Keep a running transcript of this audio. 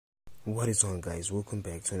What is on, guys? Welcome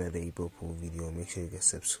back to another April video. Make sure you get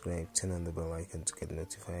subscribed, turn on the bell icon to get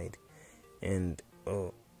notified. And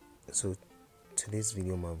so today's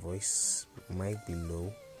video, my voice might be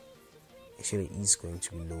low. Actually, it is going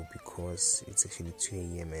to be low because it's actually 2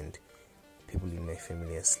 a.m. and people in my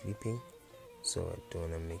family are sleeping, so I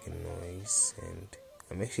don't want to make a noise. And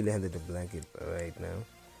I'm actually under the blanket right now.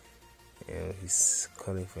 He's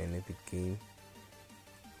calling for an epic game,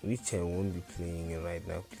 which I won't be playing right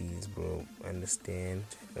now. Please, bro, understand.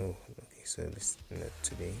 Oh, okay, so this not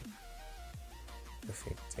today.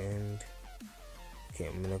 Perfect. And okay,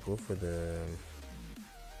 I'm gonna go for the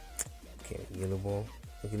yellow ball.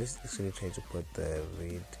 Okay, let's actually try to put the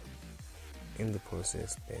red in the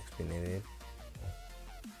process. Backspin it.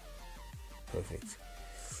 Perfect.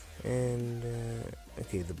 And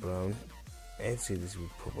okay, the brown. I'd say this with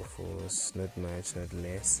proper force, not much, not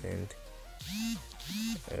less, and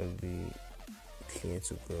I'll be clear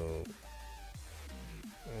to go.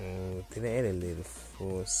 Did I add a little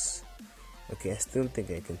force? Okay, I still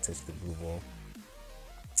think I can touch the blue ball.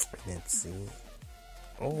 Let's see.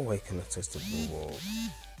 Oh, I cannot touch the blue ball.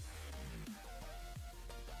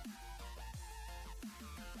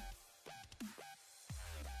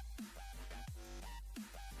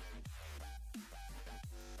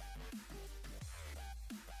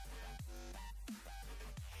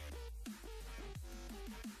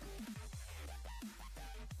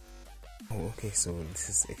 Oh, okay, so this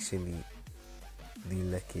is actually the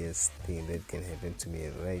luckiest thing that can happen to me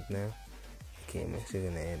right now. Okay, I'm actually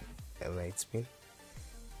gonna add a right spin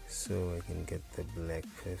so I can get the black.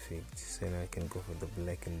 Perfect. So now I can go for the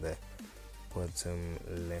black in the bottom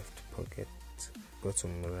left pocket,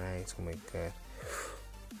 bottom right. Oh my god,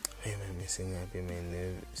 why am I messing up in my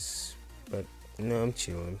nerves? But no, I'm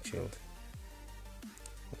chilled.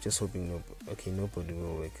 I'm just hoping nobody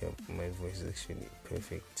will wake up. My voice is actually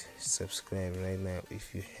perfect. Subscribe right now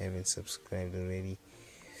if you haven't subscribed already.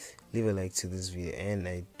 Leave a like to this video, and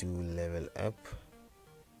I do level up.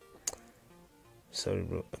 Sorry,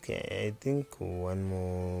 bro. Okay, I think one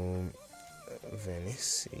more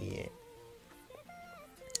Venice. Yeah.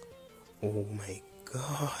 Oh my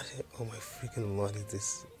god. Oh my freaking lord, is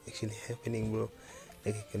this actually happening, bro?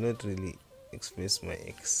 Like, I cannot really express my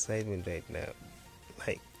excitement right now.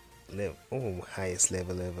 Like, highest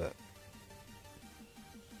level ever.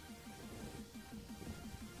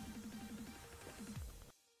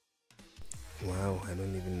 Wow, I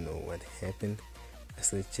don't even know what happened. I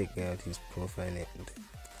started checking out his profile and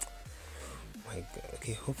my god.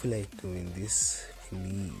 Okay, hopefully I doing this.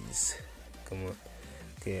 Please, come on.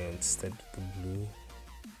 Okay, I'll start with the blue.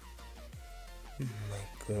 Oh my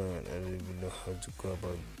god, I don't even know how to go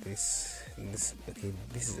about this. This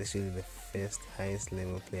is actually the first highest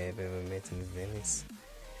level player I've ever met in Venice,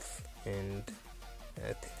 and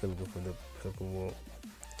I think I'll go for the purple ball.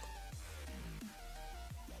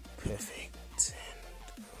 Perfect.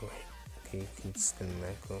 And okay, it's the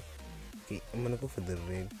knuckle. Okay, I'm gonna go for the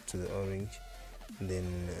red to the orange. Then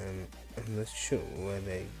I'm not sure what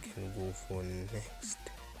I can go for next.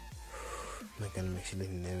 My god, I'm actually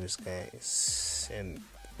nervous, guys, and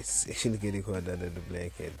it's actually getting hard under the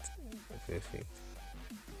blanket. Perfect.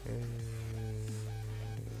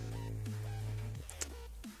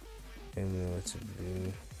 I don't know what to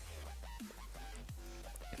do.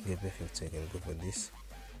 Okay, perfect. So I can go for this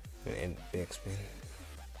and backspin.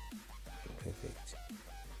 Perfect.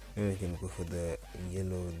 Now I can go for the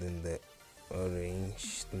yellow, then the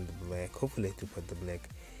orange, then the black. Hopefully I do put the black.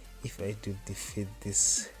 If I do defeat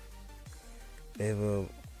this level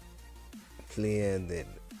player, that,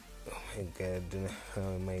 oh my god, I don't know how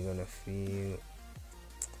am I gonna feel.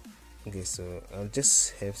 Okay, so I'll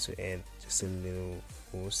just have to add just a little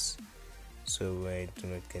force so I do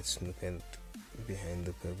not get snookered behind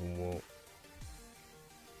the purple wall.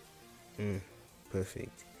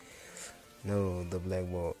 Perfect. Now the black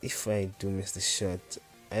ball. If I do miss the shot,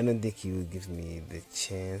 I don't think he will give me the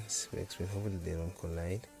chance. Hopefully they don't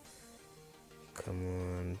collide. Come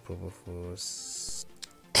on, proper force.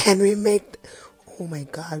 And we made, oh my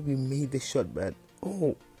god, we made the shot, but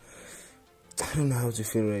I don't know how to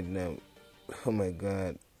feel right now. Oh my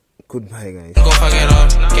god. Goodbye, guys. Go fuck it up.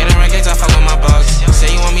 Getting rankings, I fuck with my bugs.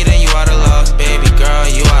 Say you want me, then you out of love. Baby girl,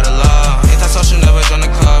 you out of love. Ain't that social, never join the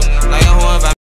club. Like a whore.